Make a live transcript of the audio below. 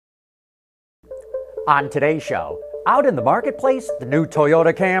On today's show, out in the marketplace, the new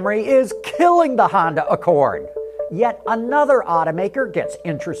Toyota Camry is killing the Honda Accord. Yet another automaker gets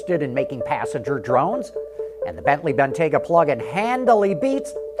interested in making passenger drones, and the Bentley Bentayga plug-in handily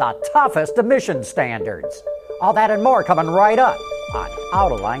beats the toughest emission standards. All that and more coming right up on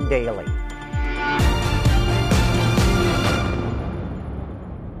Autoline Daily.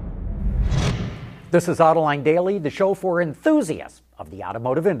 This is Autoline Daily, the show for enthusiasts of the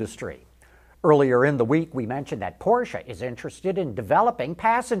automotive industry. Earlier in the week, we mentioned that Porsche is interested in developing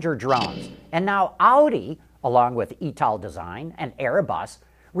passenger drones, and now Audi, along with Italdesign and Airbus,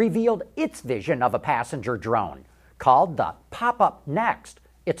 revealed its vision of a passenger drone called the Pop-Up Next.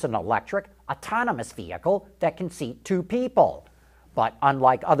 It's an electric, autonomous vehicle that can seat two people. But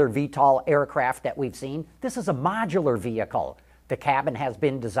unlike other VTOL aircraft that we've seen, this is a modular vehicle. The cabin has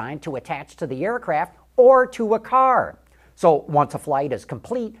been designed to attach to the aircraft or to a car. So once a flight is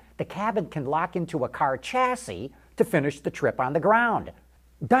complete, the cabin can lock into a car chassis to finish the trip on the ground.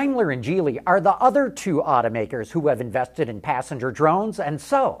 Daimler and Geely are the other two automakers who have invested in passenger drones, and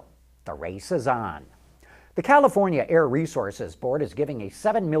so the race is on. The California Air Resources Board is giving a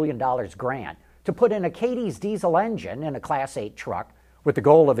 $7 million grant to put in a Cadiz diesel engine in a Class 8 truck with the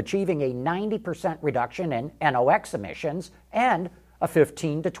goal of achieving a 90% reduction in NOx emissions and a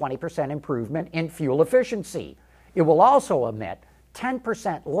 15 to 20% improvement in fuel efficiency. It will also emit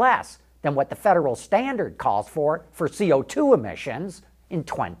 10% less than what the federal standard calls for CO2 emissions in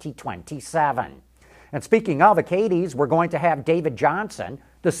 2027. And speaking of Cadiz, we're going to have David Johnson,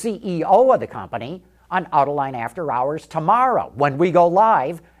 the CEO of the company, on Autoline After Hours tomorrow when we go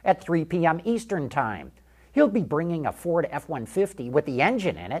live at 3 p.m. Eastern Time. He'll be bringing a Ford F-150 with the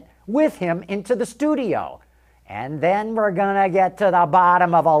engine in it with him into the studio. And then we're going to get to the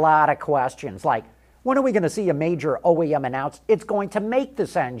bottom of a lot of questions like, when are we going to see a major OEM announce it's going to make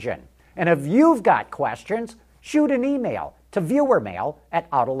this engine? And if you've got questions, shoot an email to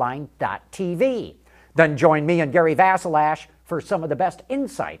viewermail@autoline.tv. Then join me and Gary Vasilash for some of the best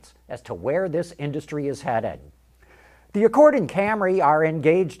insights as to where this industry is headed. The Accord and Camry are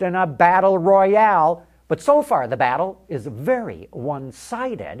engaged in a battle royale, but so far the battle is very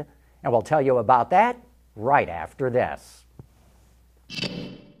one-sided, and we'll tell you about that right after this.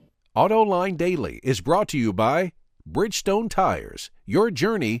 Autoline Daily is brought to you by Bridgestone Tires, your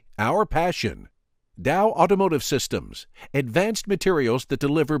journey, our passion. Dow Automotive Systems, advanced materials that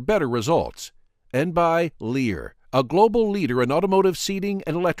deliver better results. And by Lear, a global leader in automotive seating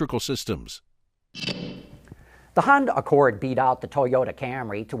and electrical systems. The Honda Accord beat out the Toyota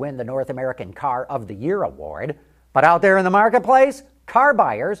Camry to win the North American Car of the Year award, but out there in the marketplace, car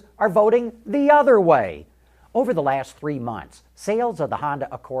buyers are voting the other way. Over the last 3 months, sales of the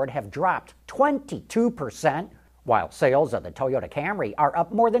Honda Accord have dropped 22%, while sales of the Toyota Camry are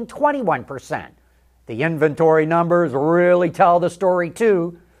up more than 21%. The inventory numbers really tell the story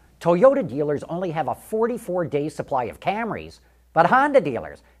too. Toyota dealers only have a 44-day supply of Camrys, but Honda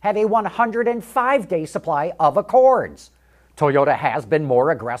dealers have a 105-day supply of Accords. Toyota has been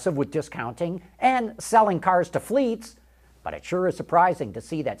more aggressive with discounting and selling cars to fleets, but it sure is surprising to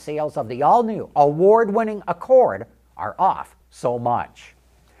see that sales of the all-new, award-winning Accord are off so much.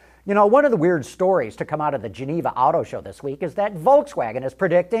 You know, one of the weird stories to come out of the Geneva Auto Show this week is that Volkswagen is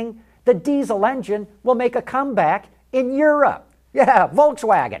predicting the diesel engine will make a comeback in Europe. Yeah,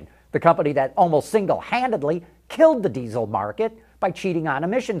 Volkswagen, the company that almost single-handedly killed the diesel market by cheating on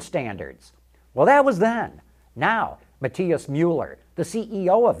emission standards. Well, that was then. Now, Matthias Müller, the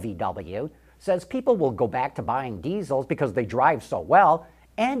CEO of VW, says people will go back to buying diesels because they drive so well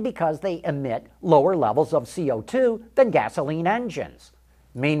and because they emit lower levels of CO2 than gasoline engines.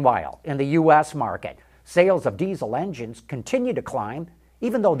 Meanwhile, in the U.S. market, sales of diesel engines continue to climb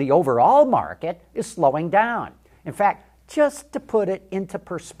even though the overall market is slowing down. In fact, just to put it into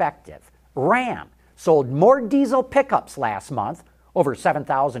perspective, Ram sold more diesel pickups last month, over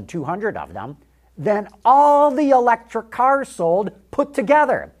 7,200 of them, than all the electric cars sold put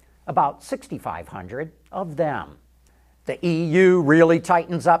together, about 6,500 of them. The EU really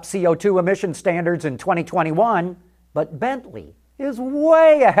tightens up CO2 emission standards in 2021, but Bentley is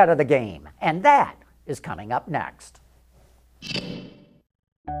way ahead of the game, and that is coming up next.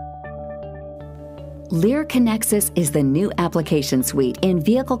 Lear Connexus is the new application suite in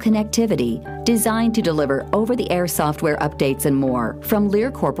vehicle connectivity designed to deliver over-the-air software updates and more from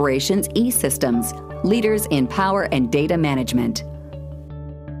Lear Corporation's E-Systems, leaders in power and data management.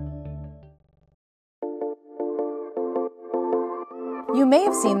 You may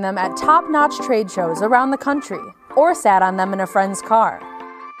have seen them at top-notch trade shows around the country or sat on them in a friend's car.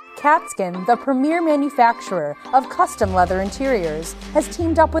 Katzkin, the premier manufacturer of custom leather interiors, has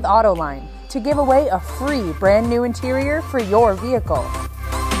teamed up with Autoline to give away a free brand new interior for your vehicle.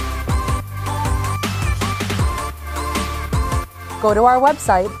 Go to our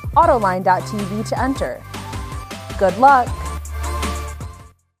website, autoline.tv, to enter. Good luck!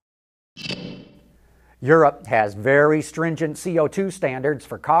 Europe has very stringent CO2 standards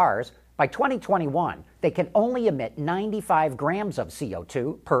for cars. By 2021, they can only emit 95 grams of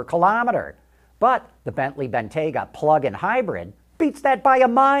CO2 per kilometer. But the Bentley Bentayga plug-in hybrid beats that by a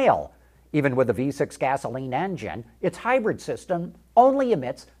mile. Even with a V6 gasoline engine, its hybrid system only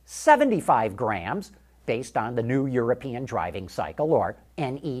emits 75 grams based on the new European Driving Cycle, or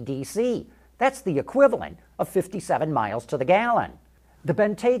NEDC. That's the equivalent of 57 miles to the gallon. The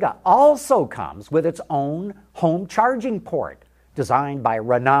Bentayga also comes with its own home charging port, designed by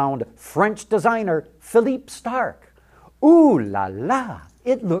renowned French designer Philippe Starck. Ooh la la,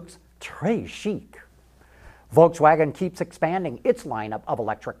 it looks très chic. Volkswagen keeps expanding its lineup of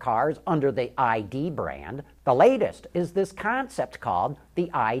electric cars under the ID brand. The latest is this concept called the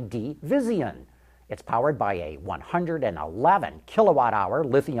ID Vision. It's powered by a 111 kilowatt-hour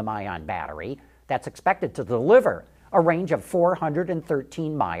lithium-ion battery that's expected to deliver a range of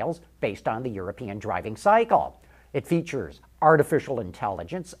 413 miles based on the European Driving Cycle. It features artificial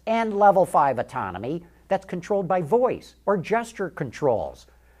intelligence and level 5 autonomy that's controlled by voice or gesture controls.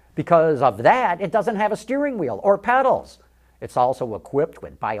 Because of that, it doesn't have a steering wheel or pedals. It's also equipped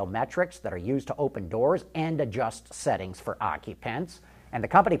with biometrics that are used to open doors and adjust settings for occupants. And the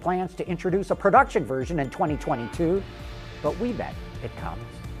company plans to introduce a production version in 2022, but we bet it comes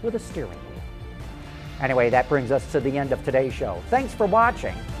with a steering wheel. Anyway, that brings us to the end of today's show. Thanks for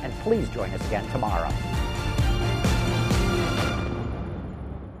watching, and please join us again tomorrow.